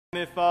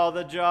If all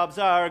the jobs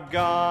are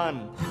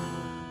gone,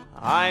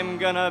 I'm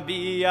gonna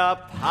be a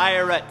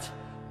pirate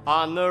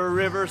on the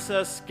river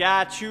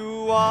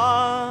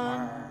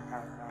Saskatchewan.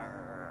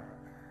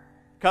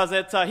 'Cause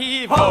it's a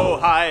heave-ho,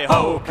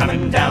 hi-ho,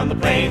 coming down the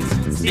plains,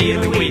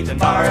 stealing wheat and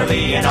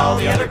barley and all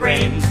the other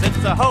grains.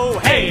 It's a ho,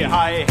 hey,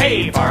 hi,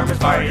 hey, farmers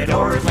bar your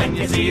doors when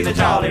you see the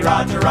Jolly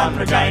Roger on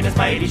Regina's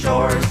mighty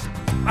shores.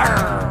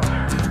 Arr!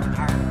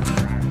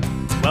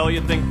 Well,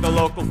 you'd think the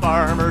local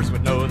farmers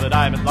would know that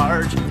I'm at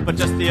large, but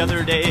just the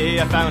other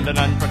day I found an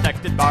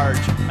unprotected barge.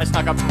 I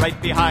snuck up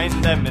right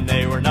behind them and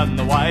they were none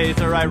the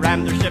wiser. I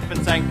rammed their ship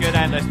and sank it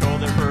and I stole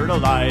their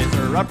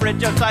fertilizer. A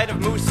bridge outside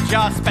of Moose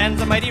Jaw spans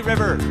a mighty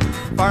river.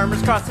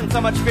 Farmers cross in so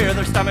much fear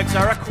their stomachs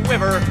are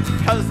a-quiver,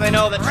 'cause they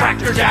know that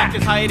Tractor Jack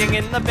is hiding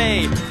in the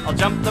bay. I'll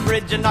jump the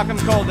bridge and knock 'em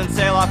cold and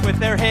sail off with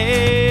their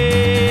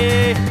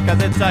hay.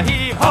 'Cause it's a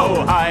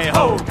heave-ho,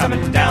 hi-ho,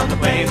 coming down the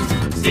plains,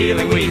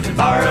 stealing wheat and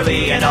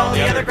barley and all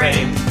the other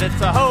grains.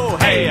 It's a ho,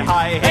 hey,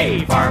 hi,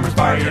 hey, farmers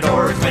bar your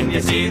doors when you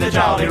see the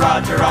Jolly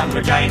Roger on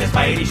Regina's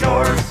mighty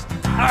shores.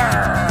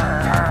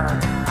 Arr,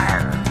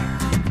 arr.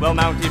 Well,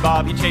 Mountie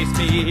Bob, he chased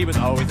me, he was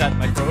always at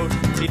my throat.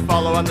 He'd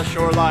follow on the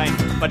shoreline,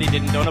 but he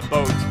didn't own a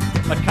boat.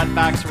 But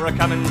cutbacks were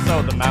a-comin',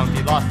 so the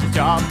Mountie lost his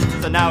job.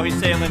 So now he's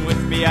sailing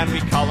with me and we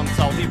call him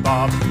Salty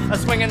Bob. A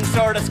swinging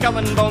sword, a skull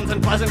and bones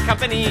and pleasant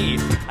company.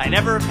 I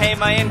never pay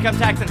my income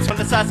tax and swim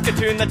to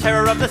Saskatoon, the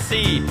terror of the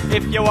sea.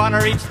 If you wanna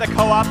reach the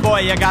co-op, boy,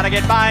 you gotta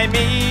get by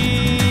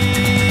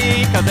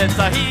me. 'Cause it's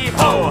a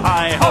heave-ho,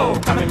 hi-ho,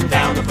 coming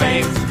down the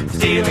plains,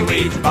 stealing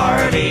wheat and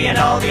barley and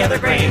all the other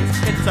grains.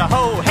 It's a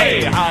ho,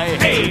 hey, hi,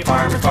 hey,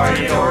 farmers bar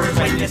your doors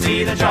when you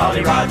see the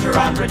Jolly Roger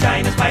on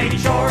Regina's mighty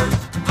shores.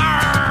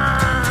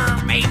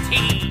 Arr,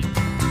 matey.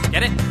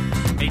 Get it?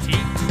 Matey?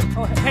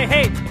 Oh,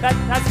 hey,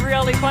 that's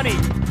really funny.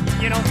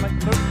 You know, like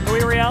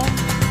Louis Riel?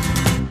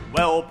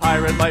 Well,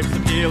 pirate life's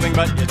appealing,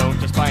 but you don't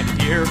just find it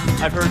here.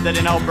 I've heard that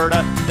in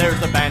Alberta, there's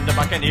a band of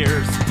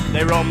buccaneers.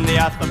 They roam the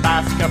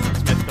Athabasca from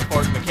Smith to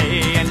Fort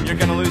McKay, and you're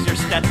gonna lose your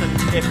Stetson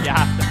if you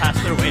have to pass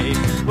their way.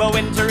 Well,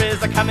 winter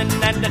is a-comin'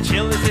 and a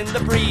chill is in the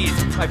breeze.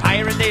 My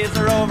pirate days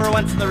are over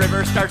once the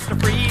river starts to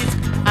freeze.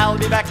 I'll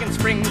be back in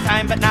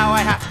springtime, but now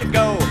I have to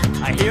go.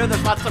 I hear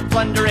there's lots of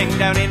plundering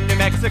down in New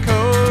Mexico.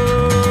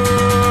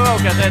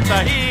 'Cause it's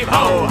a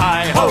heave-ho,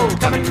 hi-ho,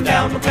 coming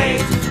down the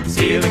plains,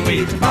 stealing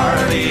wheat and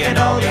barley and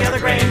all the other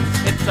grains.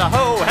 It's a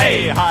ho,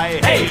 hey,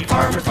 hi, hey,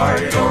 farmers bar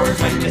your doors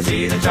when you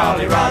see the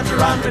Jolly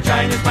Roger on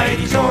Regina's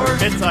mighty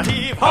shores. It's a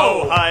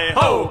heave-ho,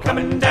 hi-ho,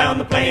 coming down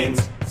the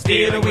plains,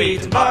 stealing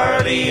wheat and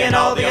barley and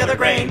all the other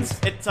grains.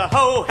 It's a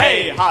ho,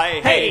 hey,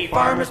 hi, hey,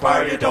 farmers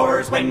bar your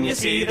doors when you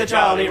see the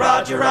Jolly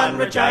Roger on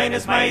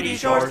Regina's mighty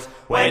shores.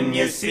 When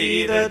you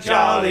see the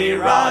Jolly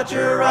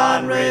Roger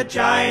on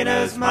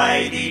Regina's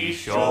mighty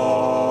shore.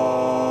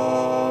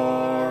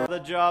 The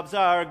jobs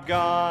are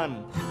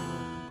gone,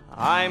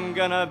 I'm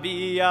gonna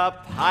be a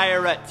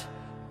pirate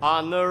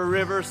on the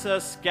river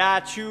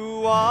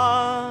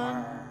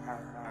Saskatchewan.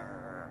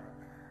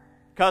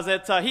 'Cause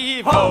it's a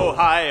heave-ho,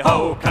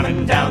 hi-ho,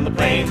 coming down the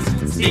plains,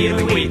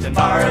 stealing wheat and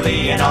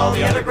barley and all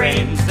the other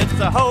grains. It's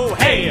a ho,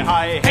 hey,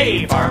 hi,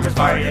 hey, farmers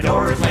bar your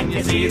doors when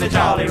you see the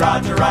Jolly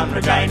Roger on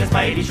Regina's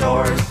mighty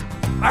shores.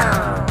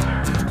 Arr!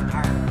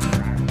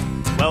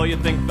 Well,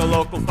 you'd think the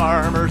local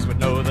farmers would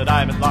know that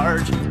I'm at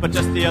large, but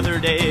just the other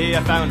day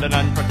I found an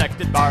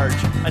unprotected barge.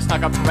 I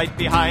snuck up right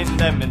behind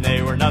them and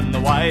they were none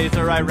the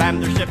wiser. I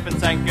rammed their ship and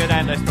sank it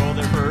and I stole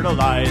their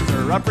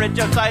fertilizer. A bridge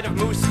outside of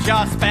Moose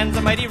Jaw spans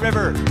a mighty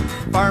river.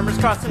 Farmers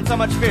cross in so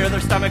much fear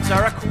their stomachs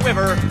are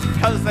a-quiver,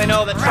 'cause they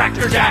know that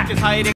Tractor Jack is hiding